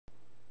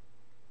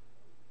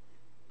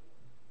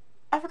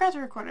forgot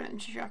to record an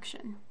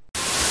introduction.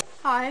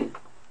 Hi,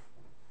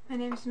 my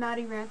name is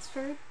Maddie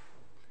Ransford.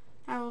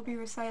 I will be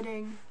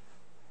reciting...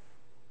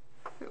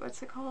 Wait,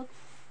 what's it called?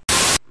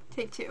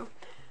 Take 2.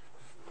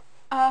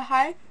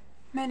 Hi,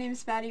 my name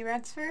is Maddie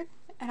Ransford,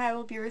 and I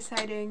will be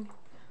reciting...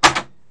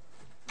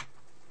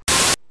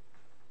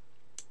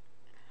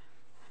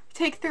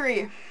 Take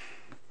 3.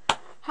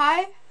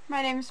 Hi,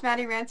 my name is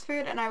Maddie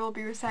Ransford, and I will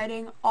be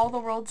reciting All the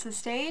World's a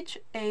Stage,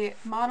 a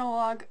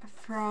monologue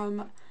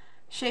from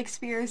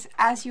Shakespeare's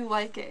As You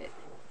Like It.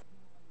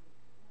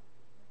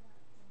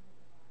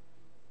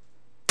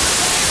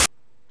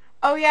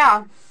 Oh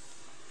yeah,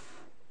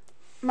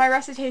 my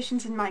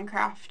recitation's in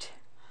Minecraft.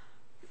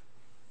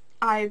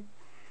 I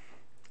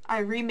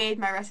remade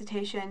my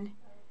recitation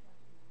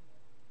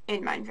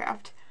in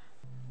Minecraft.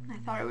 I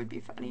thought it would be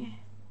funny.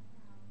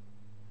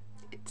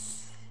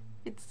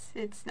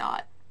 It's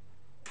not.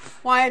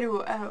 Why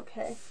do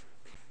okay.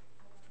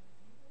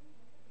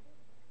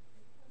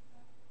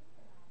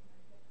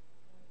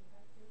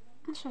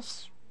 Let's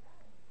just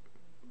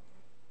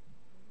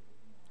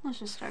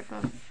start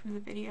the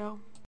video.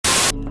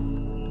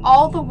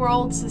 All the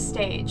world's a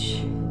stage,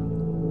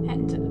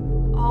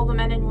 and all the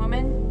men and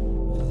women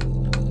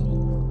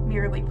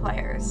merely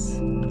players.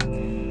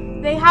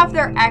 They have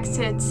their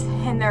exits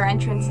and their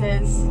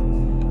entrances,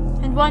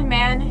 and one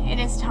man in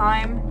his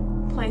time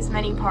plays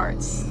many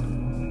parts,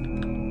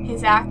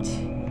 his act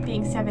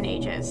being 7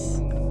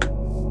 ages.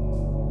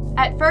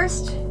 At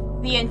first,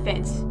 the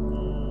infant,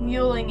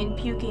 mewling and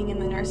puking in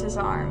the nurse's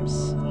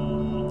arms,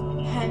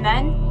 and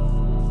then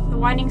the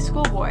whining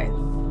schoolboy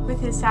with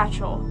his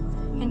satchel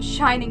and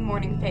shining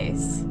morning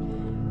face,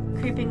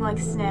 creeping like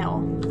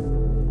snail,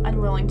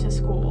 unwilling to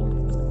school.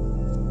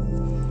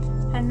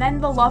 And then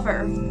the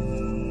lover,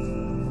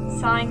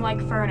 sighing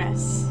like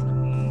furnace,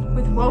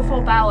 with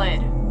woeful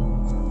ballad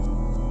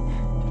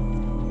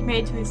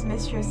made to his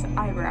mistress'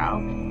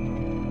 eyebrow.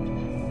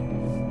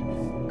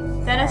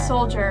 Then a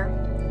soldier,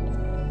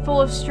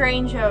 full of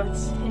strange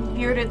oaths and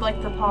bearded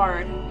like the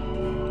pard,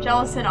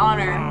 jealous in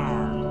honor,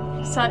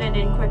 sudden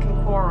and quick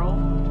in quarrel,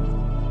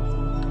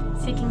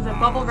 seeking the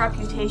bubble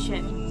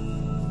reputation,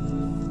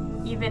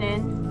 even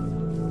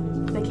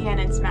in the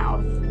cannon's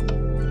mouth.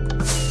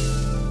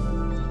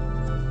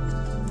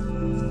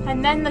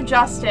 And then the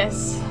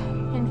justice,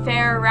 in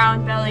fair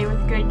round belly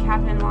with good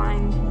cap and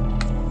lined,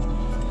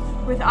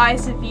 with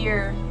eyes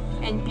severe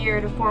and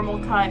beard a formal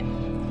cut,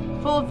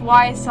 full of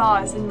wise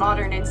saws in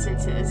modern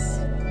instances.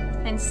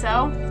 And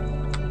so,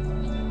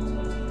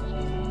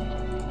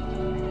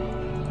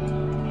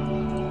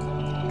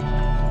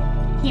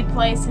 he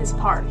plays his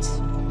part.